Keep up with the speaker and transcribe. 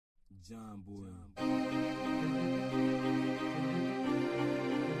John boy.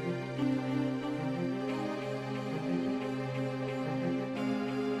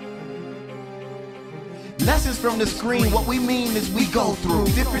 Lessons from the screen, what we mean is we go through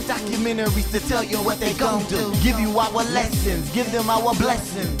different documentaries to tell you what they gon' do. Give you our lessons, give them our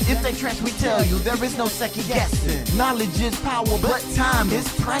blessings. If they trash, we tell you there is no second guessing. Knowledge is power, but time is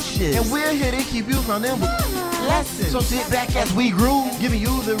precious. And we're here to keep you from them lessons. So sit back as we groove, giving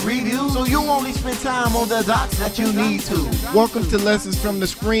you the review, so you only spend time on the docs that you need to. Welcome to Lessons from the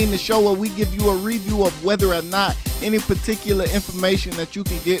Screen, the show where we give you a review of whether or not any particular information that you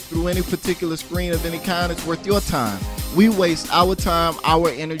can get through any particular screen of any kind is worth your time. We waste our time, our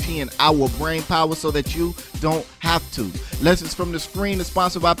energy, and our brain power so that you don't have to. Lessons from the Screen is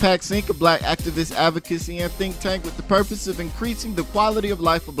sponsored by PAC-Sync, a black activist advocacy and think tank with the purpose of increasing the quality of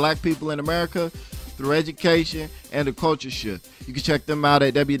life for black people in America through education and a culture shift. You can check them out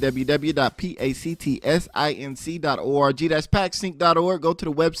at www.pactsinc.org. That's pacsync.org. Go to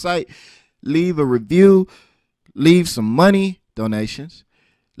the website, leave a review, leave some money, donations,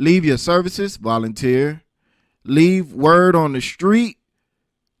 leave your services, volunteer, leave word on the street,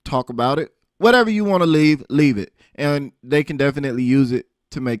 talk about it. Whatever you want to leave, leave it. And they can definitely use it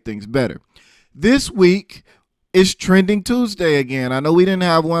to make things better. This week is Trending Tuesday again. I know we didn't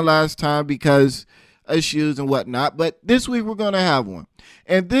have one last time because issues and whatnot, but this week we're going to have one.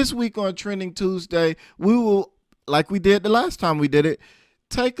 And this week on Trending Tuesday, we will, like we did the last time we did it,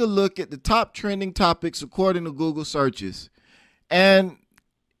 take a look at the top trending topics according to Google searches. And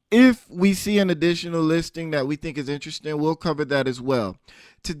if we see an additional listing that we think is interesting, we'll cover that as well.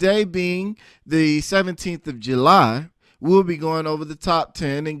 Today being the 17th of July, we'll be going over the top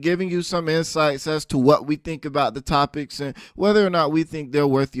 10 and giving you some insights as to what we think about the topics and whether or not we think they're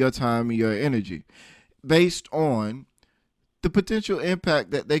worth your time and your energy, based on the potential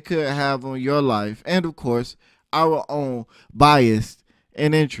impact that they could have on your life and, of course, our own bias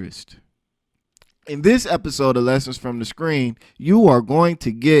and interest. In this episode of Lessons from the Screen, you are going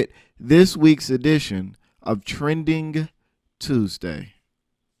to get this week's edition of Trending Tuesday.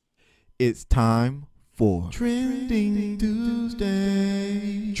 It's time for Trending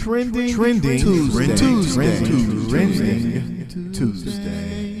Tuesday. Trending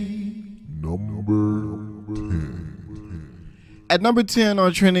Tuesday. Number 10. At number 10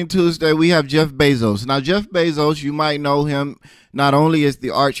 on Trending Tuesday, we have Jeff Bezos. Now, Jeff Bezos, you might know him not only as the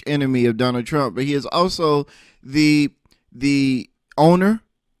arch enemy of Donald Trump, but he is also the owner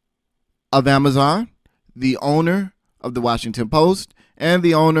of Amazon, the owner of the Washington Post, and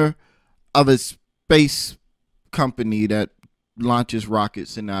the owner of a space company that launches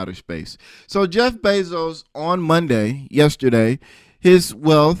rockets in outer space. So Jeff Bezos on Monday, yesterday, his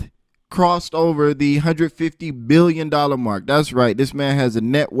wealth crossed over the $150 billion mark. That's right. This man has a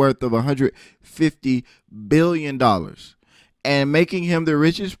net worth of $150 billion and making him the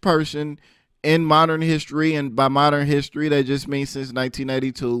richest person in modern history. And by modern history, that just means since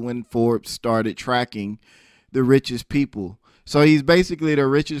 1982 when Forbes started tracking the richest people. So he's basically the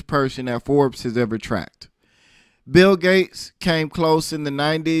richest person that Forbes has ever tracked. Bill Gates came close in the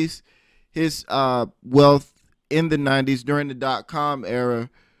 90s. His wealth in the 90s during the dot-com era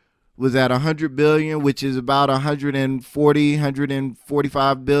was at 100 billion, which is about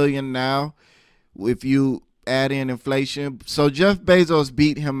 145 billion now if you add in inflation. So Jeff Bezos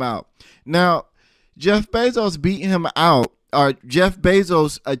beat him out. Now, Jeff Bezos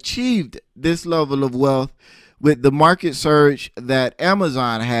achieved this level of wealth with the market surge that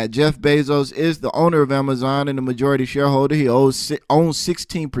Amazon had. Jeff Bezos is the owner of Amazon and the majority shareholder. He owns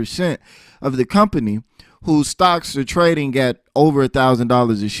 16% of the company, whose stocks are trading at over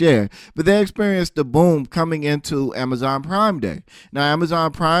 $1,000 a share. But they experienced the boom coming into Amazon Prime Day. Now,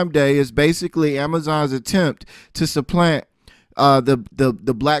 Amazon Prime Day is basically Amazon's attempt to supplant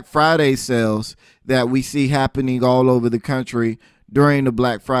the Black Friday sales that we see happening all over the country during the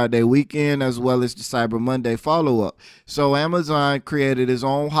Black Friday weekend, as well as the Cyber Monday follow-up. So Amazon created its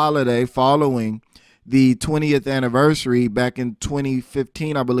own holiday following the 20th anniversary back in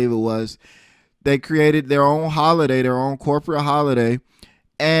 2015, I believe it was. They created their own holiday, their own corporate holiday,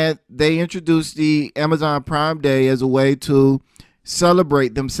 and they introduced the Amazon Prime Day as a way to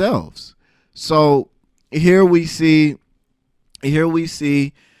celebrate themselves. So here we see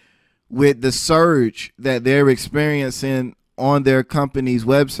with the surge that they're experiencing on their company's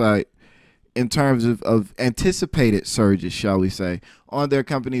website in terms of anticipated surges, shall we say, on their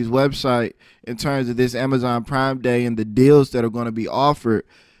company's website in terms of this Amazon Prime Day and the deals that are going to be offered.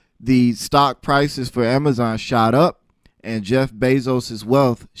 The stock prices for Amazon shot up, and Jeff Bezos'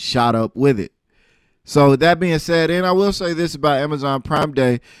 wealth shot up with it. So with that being said, and I will say this about Amazon Prime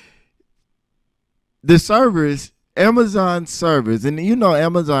Day, the servers, Amazon servers, and you know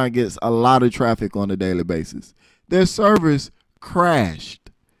Amazon gets a lot of traffic on a daily basis. Their servers crashed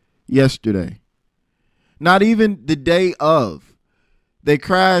yesterday. Not even the day of. They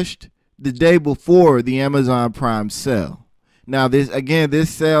crashed the day before the Amazon Prime sale. Now this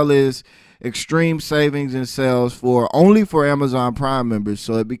sale is extreme savings and sales only for Amazon Prime members,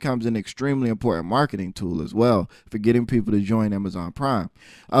 so it becomes an extremely important marketing tool as well for getting people to join Amazon Prime,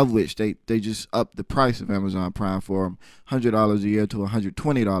 of which they just upped the price of Amazon Prime from $100 a year to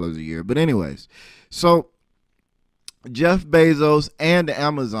 $120 a year. But anyways, so Jeff Bezos and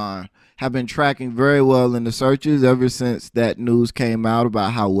Amazon have been tracking very well in the searches ever since that news came out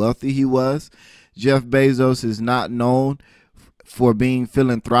about how wealthy he was. Jeff Bezos is not known for being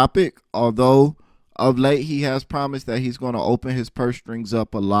philanthropic, although of late he has promised that he's going to open his purse strings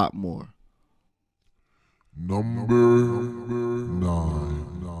up a lot more. Number 9.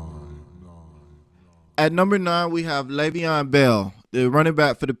 At number 9, we have Le'Veon Bell, the running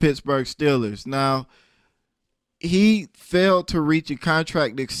back for the Pittsburgh Steelers. Now, he failed to reach a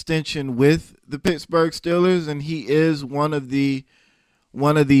contract extension with the Pittsburgh Steelers, and he is one of the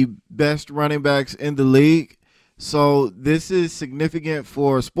best running backs in the league. So this is significant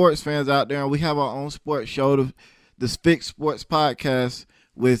for sports fans out there. And we have our own sports show, the Fix Sports Podcast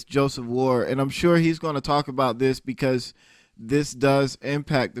with Joseph Ward. And I'm sure he's going to talk about this because this does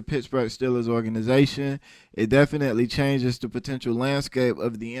impact the Pittsburgh Steelers organization. It definitely changes the potential landscape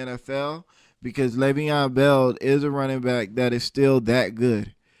of the NFL because Le'Veon Bell is a running back that is still that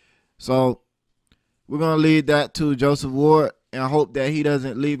good. So we're going to lead that to Joseph Ward. And I hope that he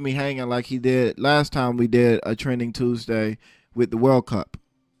doesn't leave me hanging like he did last time we did a Trending Tuesday with the World Cup.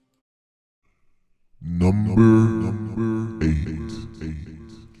 Number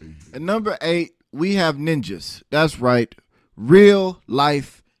 8. At number 8, we have ninjas. That's right. Real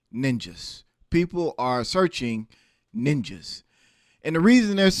life ninjas. People are searching ninjas. And the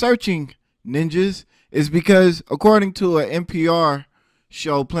reason they're searching ninjas is because, according to an NPR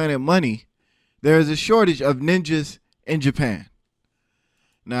show, Planet Money, there is a shortage of ninjas in Japan.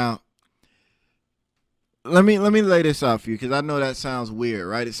 Now, let me lay this out for you because I know that sounds weird,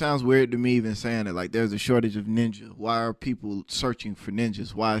 right? It sounds weird to me even saying it, like there's a shortage of ninja. Why are people searching for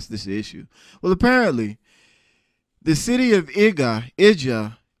ninjas? Why is this an issue? Well, apparently, the city of Iga,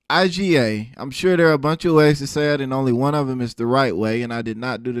 I'm sure there are a bunch of ways to say it, and only one of them is the right way, and I did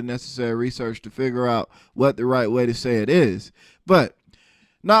not do the necessary research to figure out what the right way to say it is. But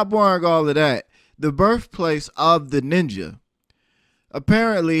not boring all of that, the birthplace of the ninja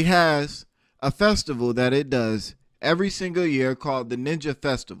apparently has a festival that it does every single year called the Ninja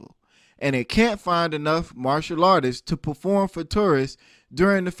Festival. And it can't find enough martial artists to perform for tourists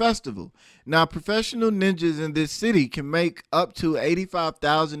during the festival. Now, professional ninjas in this city can make up to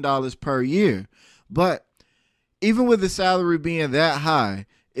 $85,000 per year. But even with the salary being that high,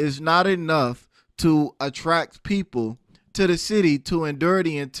 it's not enough to attract people to the city to endure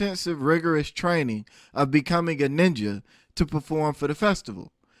the intensive, rigorous training of becoming a ninja to perform for the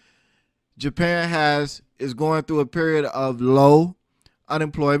festival. Japan is going through a period of low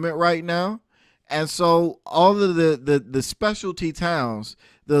unemployment right now, and so all of the specialty towns,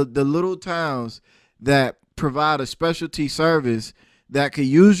 the little towns that provide a specialty service that could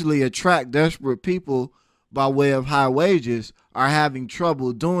usually attract desperate people by way of high wages, are having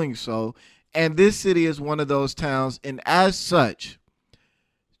trouble doing so. And this city is one of those towns, and as such,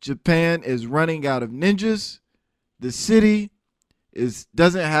 Japan is running out of ninjas. The city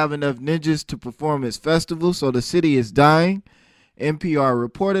doesn't have enough ninjas to perform its festival, so the city is dying. NPR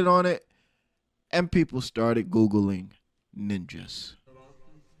reported on it, and people started Googling ninjas.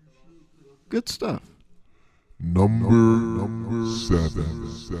 Good stuff. Number 7.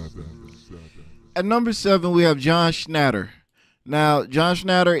 At number 7, we have John Schnatter. Now, John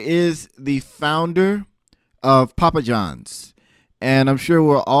Schnatter is the founder of Papa John's. And I'm sure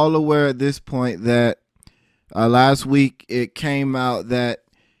we're all aware at this point that last week it came out that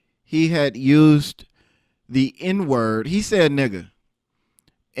he had used the N-word. He said nigga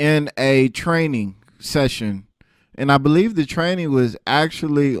in a training session. And I believe the training was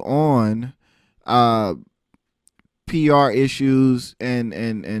actually on PR issues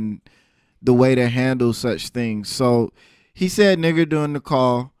and the way to handle such things. So he said nigger during the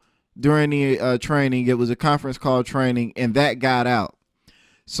call, during the training. It was a conference call training, and that got out.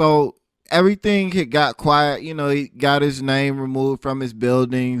 So everything had got quiet. You know, he got his name removed from his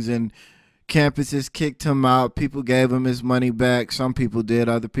buildings, and campuses kicked him out. People gave him his money back. Some people did.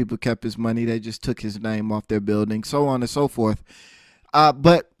 Other people kept his money. They just took his name off their building, so on and so forth.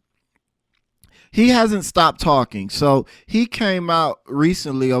 But he hasn't stopped talking. So he came out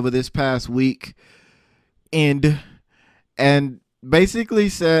recently over this past week end and basically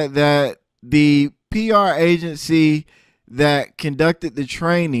said that the PR agency that conducted the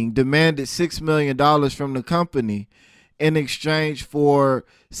training demanded $6 million from the company in exchange for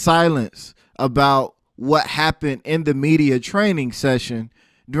silence about what happened in the media training session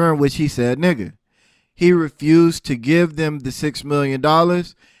during which he said nigga. He refused to give them the $6 million,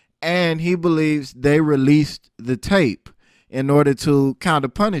 and he believes they released the tape in order to kind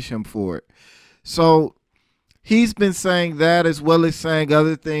of punish him for it. So he's been saying that, as well as saying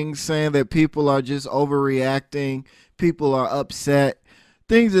other things, saying that people are just overreacting, people are upset,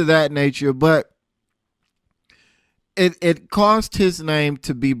 things of that nature. But it caused his name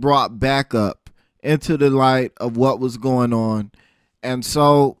to be brought back up into the light of what was going on. And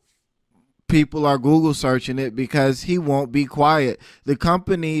so people are Google searching it because he won't be quiet. The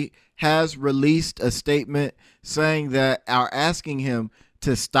company has released a statement saying that are asking him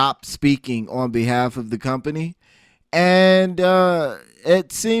to stop speaking on behalf of the company. And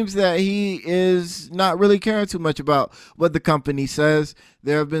it seems that he is not really caring too much about what the company says.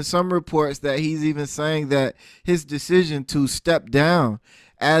 There have been some reports that he's even saying that his decision to step down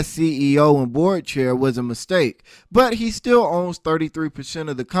as CEO and board chair was a mistake. But he still owns 33%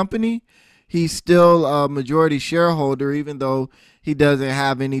 of the company. He's still a majority shareholder, even though he doesn't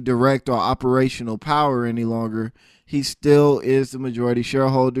have any direct or operational power any longer. He still is the majority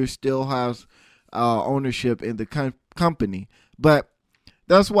shareholder, still has ownership in the company. But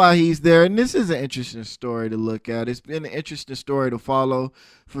that's why he's there. And this is an interesting story to look at. It's been an interesting story to follow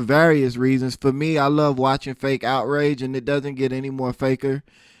for various reasons. For me, I love watching fake outrage, and it doesn't get any more faker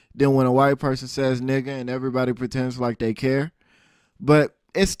than when a white person says nigga and everybody pretends like they care. But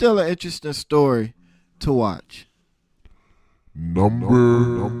it's still an interesting story to watch.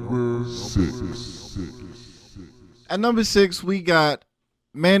 Number 6. At number 6, we got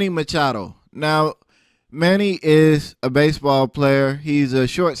Manny Machado. Now, Manny is a baseball player. He's a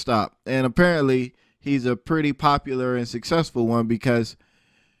shortstop, and apparently he's a pretty popular and successful one because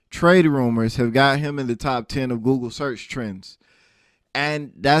trade rumors have got him in the top 10 of Google search trends.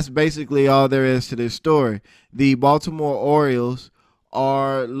 And that's basically all there is to this story. The Baltimore Orioles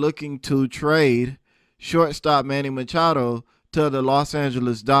are looking to trade shortstop Manny Machado to the Los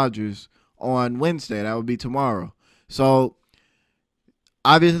Angeles Dodgers on Wednesday. That would be tomorrow. So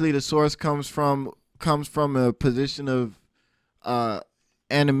obviously the source comes from a position of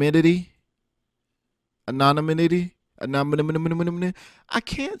anonymity. I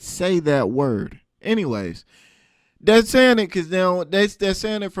can't say that word. Anyways, they're saying it because they're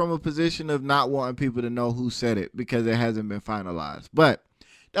saying it from a position of not wanting people to know who said it because it hasn't been finalized. But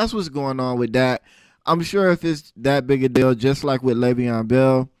that's what's going on with that. I'm sure if it's that big a deal, just like with Le'Veon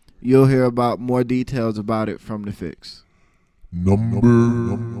Bell, you'll hear about more details about it from the fix. Number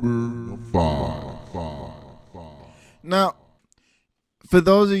 5. Now, for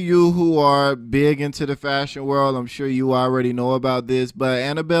those of you who are big into the fashion world, I'm sure you already know about this, but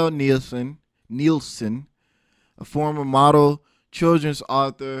Annabelle Neilson, a former model, children's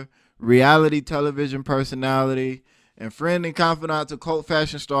author, reality television personality, and friend and confidant to cult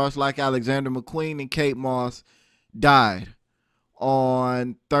fashion stars like Alexander McQueen and Kate Moss, died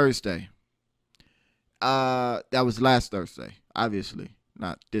on Thursday. That was last Thursday, obviously.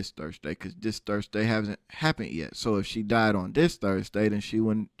 Not this Thursday, because this Thursday hasn't happened yet. So if she died on this Thursday, then she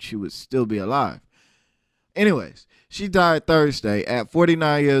would still be alive. Anyways, she died Thursday at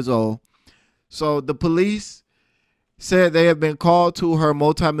 49 years old. So the police said they have been called to her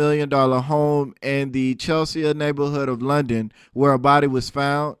multi-million-dollar home in the Chelsea neighborhood of London, where a body was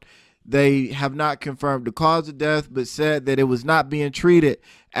found. They have not confirmed the cause of death, but said that it was not being treated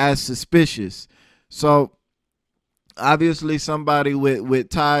as suspicious. So obviously somebody with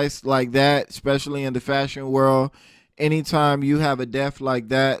ties like that, especially in the fashion world, anytime you have a death like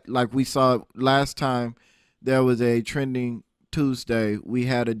that, like we saw last time there was a trending Tuesday, we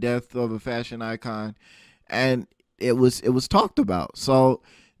had a death of a fashion icon, and it was talked about. So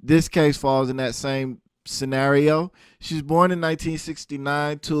this case falls in that same scenario. She was born in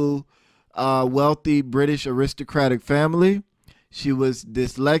 1969 to a wealthy British aristocratic family. She was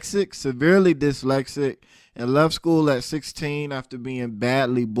dyslexic, severely dyslexic, and left school at 16 after being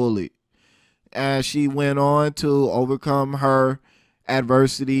badly bullied. And she went on to overcome her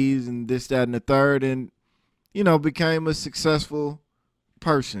adversities and this, that, and the third, and, you know, became a successful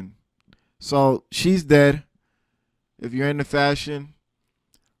person. So she's dead. If you're into fashion,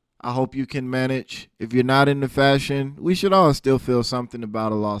 I hope you can manage. If you're not into fashion, we should all still feel something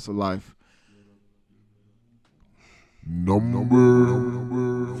about a loss of life. Number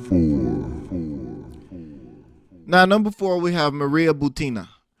 4. Now, number 4, we have Maria Butina.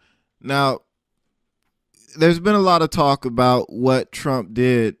 Now, there's been a lot of talk about what Trump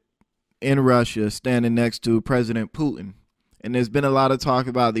did in Russia, standing next to President Putin. And there's been a lot of talk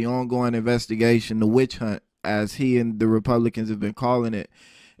about the ongoing investigation, the witch hunt, as he and the Republicans have been calling it.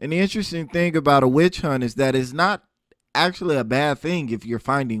 And the interesting thing about a witch hunt is that it's not actually a bad thing if you're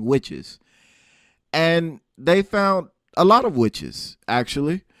finding witches. And they found a lot of witches,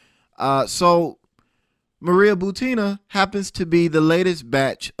 actually. So Maria Butina happens to be the latest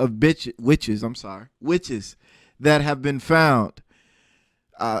batch of witches that have been found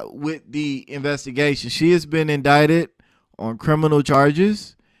with the investigation. She has been indicted on criminal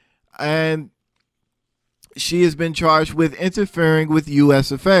charges, and she has been charged with interfering with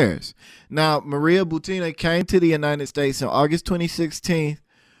U.S. affairs. Now, Maria Butina came to the United States in August 2016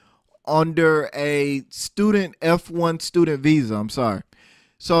 under a student F1 student visa.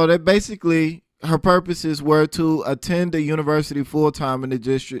 So that basically her purposes were to attend a university full-time in the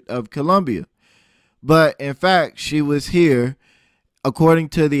District of Columbia. But in fact, she was here, according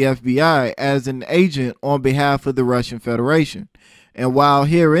to the FBI, as an agent on behalf of the Russian Federation. And while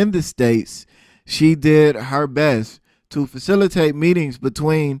here in the States, she did her best to facilitate meetings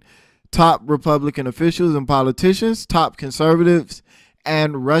between top Republican officials and politicians, top conservatives,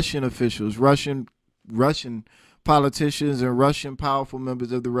 and Russian officials, Russian politicians, and Russian powerful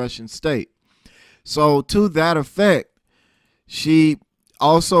members of the Russian state. So to that effect,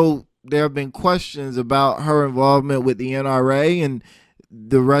 there have been questions about her involvement with the NRA and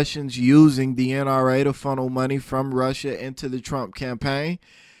the Russians using the NRA to funnel money from Russia into the Trump campaign.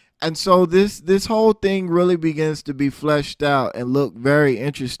 And so this whole thing really begins to be fleshed out and look very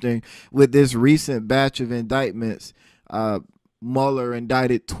interesting with this recent batch of indictments. Mueller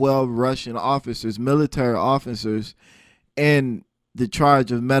indicted 12 Russian officers, military officers, in the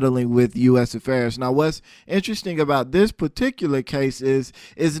charge of meddling with U.S. affairs. Now, what's interesting about this particular case is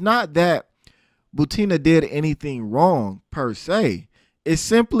not that Butina did anything wrong per se. It's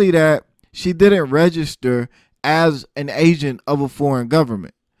simply that she didn't register as an agent of a foreign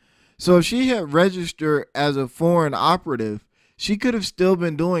government. So if she had registered as a foreign operative, she could have still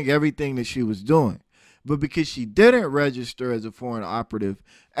been doing everything that she was doing. But because she didn't register as a foreign operative,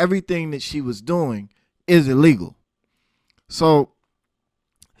 everything that she was doing is illegal. So,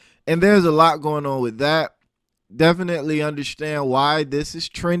 and there's a lot going on with that. Definitely understand why this is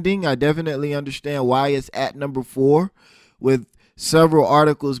trending. I definitely understand why it's at number 4, with several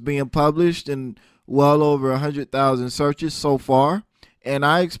articles being published and well over 100,000 searches so far. And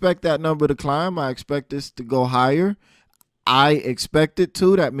I expect that number to climb. I expect this to go higher. I expect it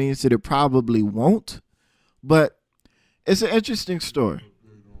to. That means that it probably won't. But it's an interesting story.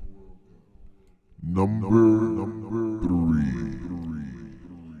 Number 3.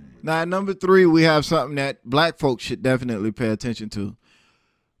 Now, at number 3, we have something that black folks should definitely pay attention to.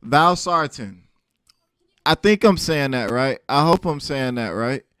 Valsartan. I think I'm saying that right. I hope I'm saying that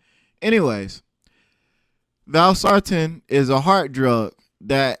right. Anyways, Valsartan is a heart drug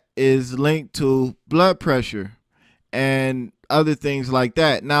that is linked to blood pressure and other things like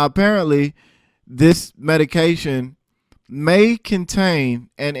that. Now, apparently, this medication may contain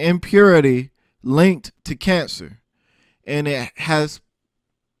an impurity linked to cancer, and it has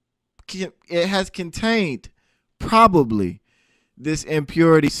contained probably this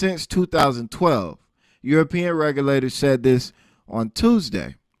impurity since 2012. European regulators said this on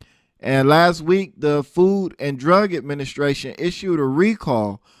Tuesday. And last week, the Food and Drug Administration issued a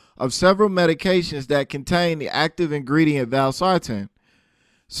recall of several medications that contain the active ingredient Valsartan.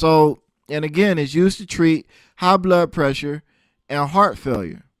 So, and again, it's used to treat high blood pressure and heart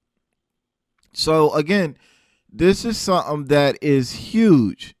failure. So again, this is something that is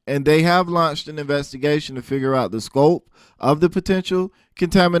huge, and they have launched an investigation to figure out the scope of the potential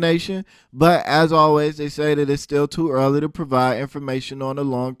contamination. But as always, they say that it's still too early to provide information on the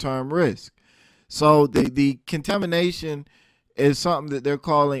long-term risk. So the contamination is something that they're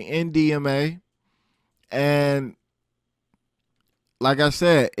calling NDMA. And like I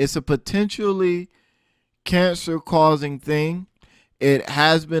said, it's a potentially cancer-causing thing. It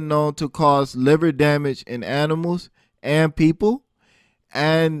has been known to cause liver damage in animals and people.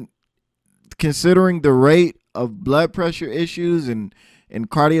 And considering the rate of blood pressure issues and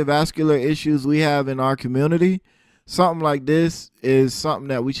cardiovascular issues we have in our community, something like this is something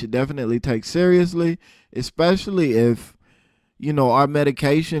that we should definitely take seriously, especially if, you know, our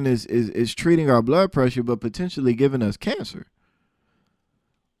medication is treating our blood pressure but potentially giving us cancer.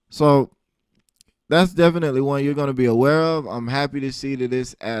 So that's definitely one you're going to be aware of. I'm happy to see that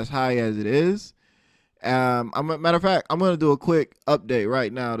it's as high as it is. Matter of fact, I'm going to do a quick update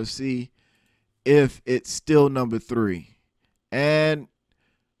right now to see if it's still number 3. And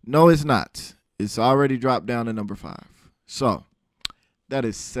no, it's not. It's already dropped down to number 5. So that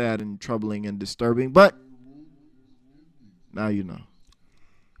is sad and troubling and disturbing. But now you know.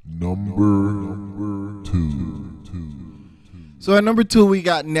 Number 2. So at number 2, we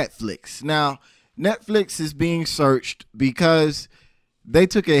got Netflix. Now, Netflix is being searched because they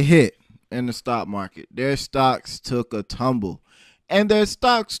took a hit in the stock market. Their stocks took a tumble. And their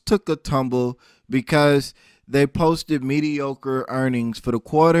stocks took a tumble because they posted mediocre earnings for the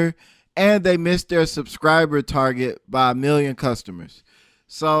quarter and they missed their subscriber target by 1 million customers.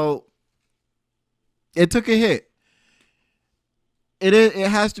 So it took a hit. It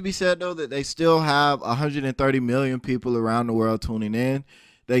has to be said, though, that they still have 130 million people around the world tuning in.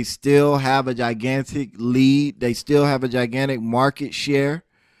 They still have a gigantic lead. They still have a gigantic market share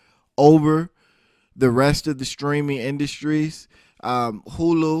over the rest of the streaming industries.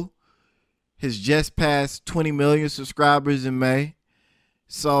 Hulu has just passed 20 million subscribers in May.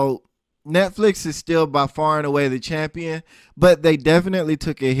 So Netflix is still by far and away the champion, but they definitely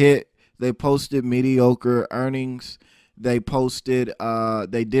took a hit. They posted mediocre earnings. They posted,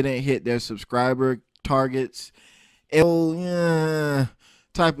 they didn't hit their subscriber targets.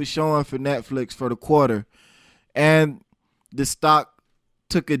 Type of showing for Netflix for the quarter. And the stock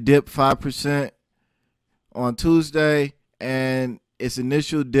took a dip 5% on Tuesday, and its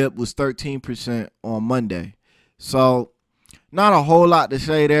initial dip was 13% on Monday. So not a whole lot to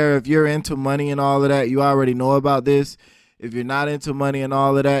say there. If you're into money and all of that, you already know about this. If you're not into money and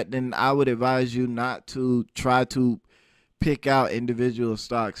all of that, then I would advise you not to try to pick out individual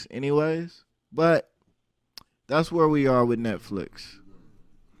stocks anyways. But that's where we are with Netflix.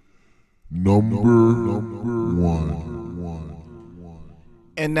 Number 1.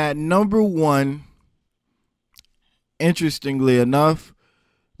 And that number 1, interestingly enough,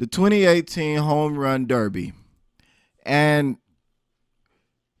 the 2018 Home Run Derby. And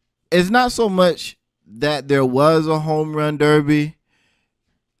it's not so much that there was a Home Run Derby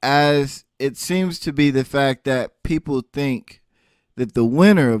as it seems to be the fact that people think that the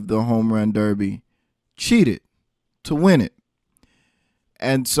winner of the Home Run Derby cheated to win it.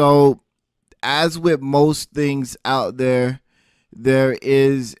 And so, as with most things out there, there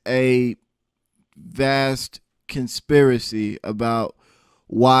is a vast conspiracy about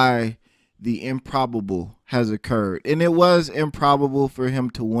why the improbable has occurred. And it was improbable for him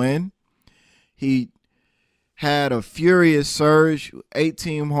to win. He had a furious surge,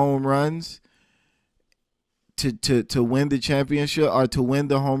 18 home runs to win the championship or to win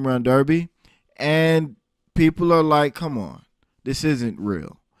the Home Run Derby. And people are like, come on, this isn't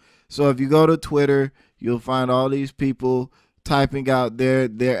real. So if you go to Twitter, you'll find all these people typing out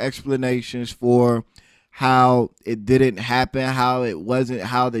their explanations for how it didn't happen, how it wasn't,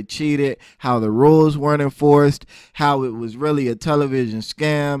 how they cheated, how the rules weren't enforced, how it was really a television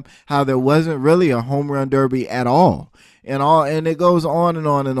scam, how there wasn't really a home run derby at all. And it goes on and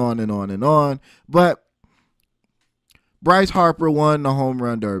on and on and on and on. But Bryce Harper won the home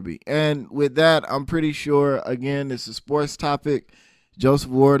run derby. And with that, I'm pretty sure, again, it's a sports topic.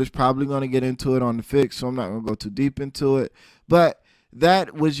 Joseph Ward is probably going to get into it on the fix, so I'm not going to go too deep into it. But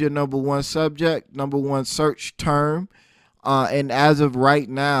that was your number 1 subject, number 1 search term. And as of right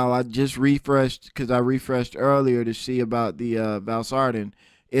now, I just refreshed because I refreshed earlier to see about the Valsartan.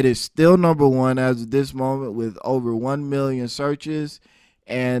 It is still number 1 as of this moment with over 1 million searches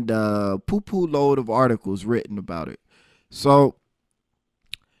and poo-poo load of articles written about it. So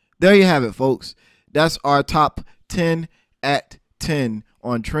there you have it, folks. That's our top 10 at 10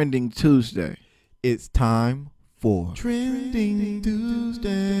 on Trending Tuesday. It's time for Trending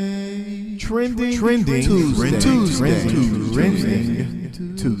Tuesday. Trending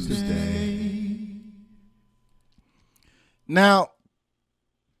Tuesday. Now,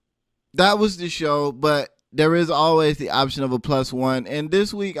 that was the show, but there is always the option of a +1. And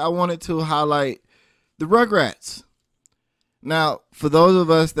this week, I wanted to highlight the Rugrats. Now, for those of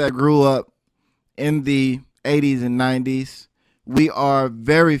us that grew up in the 80s and 90s, we are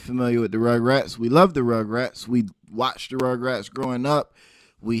very familiar with the Rugrats. We love the Rugrats. We watched the Rugrats growing up.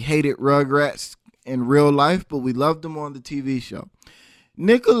 We hated Rugrats in real life, but we loved them on the TV show.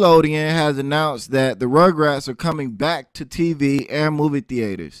 Nickelodeon has announced that the Rugrats are coming back to TV and movie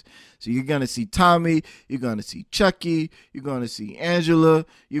theaters. So you're going to see Tommy, you're going to see Chucky, you're going to see Angela,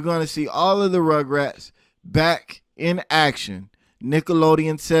 you're going to see all of the Rugrats back in action.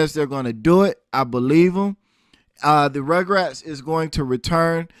 Nickelodeon says they're going to do it. I believe them. The Rugrats is going to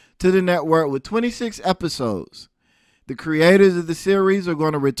return to the network with 26 episodes. The creators of the series are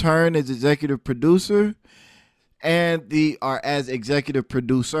going to return as executive producer as executive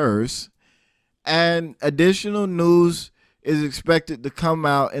producers. And additional news is expected to come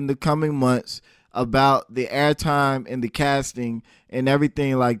out in the coming months about the airtime and the casting and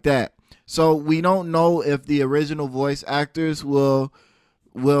everything like that. So we don't know if the original voice actors will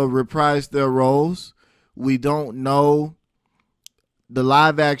reprise their roles. We don't know the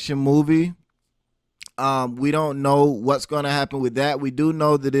live action movie. We don't know what's going to happen with that. We do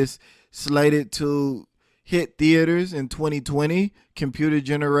know that it's slated to hit theaters in 2020, computer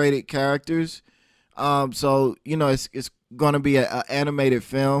generated characters. So, you know, it's going to be an animated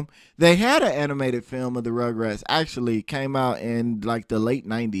film. They had an animated film of the Rugrats, actually came out in like the late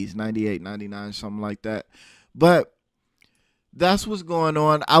 90s, 98, 99, something like that. But that's what's going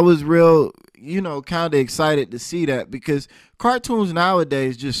on. I was real, you know, kind of excited to see that because cartoons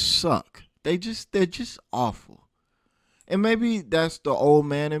nowadays just suck. They're just awful. And maybe that's the old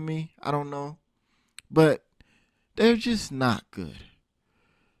man in me. I don't know. But they're just not good.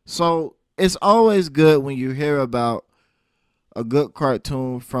 So it's always good when you hear about a good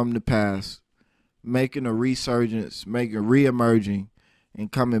cartoon from the past making a resurgence, re-emerging,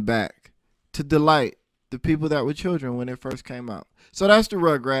 and coming back to delight the people that were children when it first came out. So that's the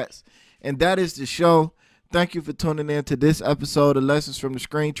Rugrats, and that is the show. Thank you for tuning in to this episode of Lessons from the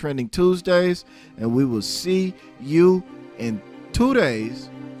Screen Trending Tuesdays, and we will see you in 2 days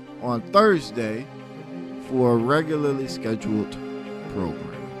on Thursday for a regularly scheduled program.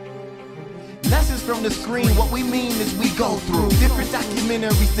 Lessons from the screen, what we mean is we go through different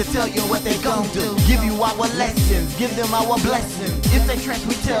documentaries to tell you what they gon' do. Give you our lessons, give them our blessings. If they trash,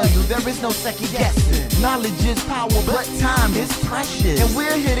 we tell you there is no second guessing. Knowledge is power, but time is precious. And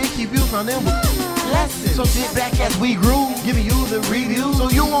we're here to keep you from them lessons. So sit back as we groove, giving you the review, so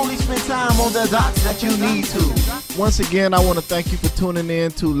you only spend time on the dots that you need to. Once again, I want to thank you for tuning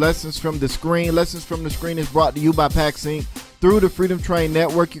in to Lessons from the Screen. Lessons from the Screen is brought to you by PaxInc. Through the Freedom Train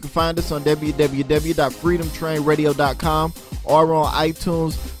Network. You can find us on www.freedomtrainradio.com or on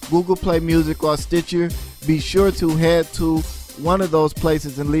iTunes, Google Play Music, or Stitcher. Be sure to head to one of those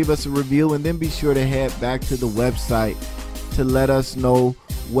places and leave us a review, and then be sure to head back to the website to let us know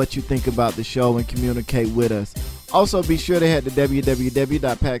what you think about the show and communicate with us. Also, be sure to head to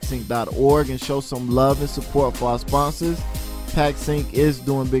www.paxinc.org and show some love and support for our sponsors. PaxInc is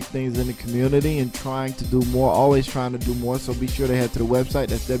doing big things in the community and trying to do more, always trying to do more. So be sure to head to the website.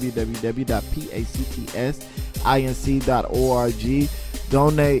 That's www.paxinc.org.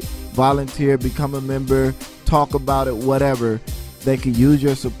 Donate, volunteer, become a member, talk about it, whatever. They can use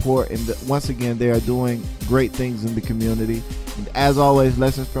your support. And once again, they are doing great things in the community. And as always,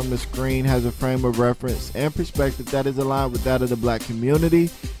 Lessons from the Screen has a frame of reference and perspective that is aligned with that of the black community.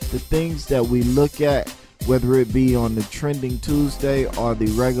 The things that we look at, whether it be on the Trending Tuesday or the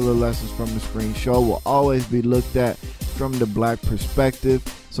regular Lessons from the Screen show, will always be looked at from the black perspective.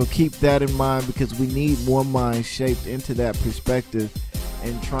 So keep that in mind, because we need more minds shaped into that perspective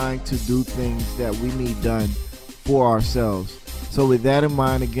and trying to do things that we need done for ourselves. So with that in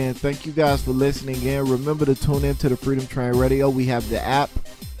mind, again, thank you guys for listening again. Remember to tune into the Freedom Train Radio. We have the app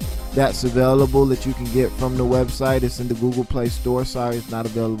that's available that you can get from the website. It's in the Google Play Store. Sorry, it's not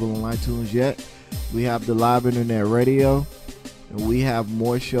available on iTunes yet. We have the live internet radio, and we have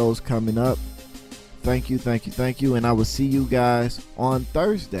more shows coming up. Thank you, thank you, thank you. And I will see you guys on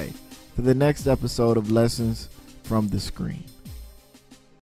Thursday for the next episode of Lessons from the Screen.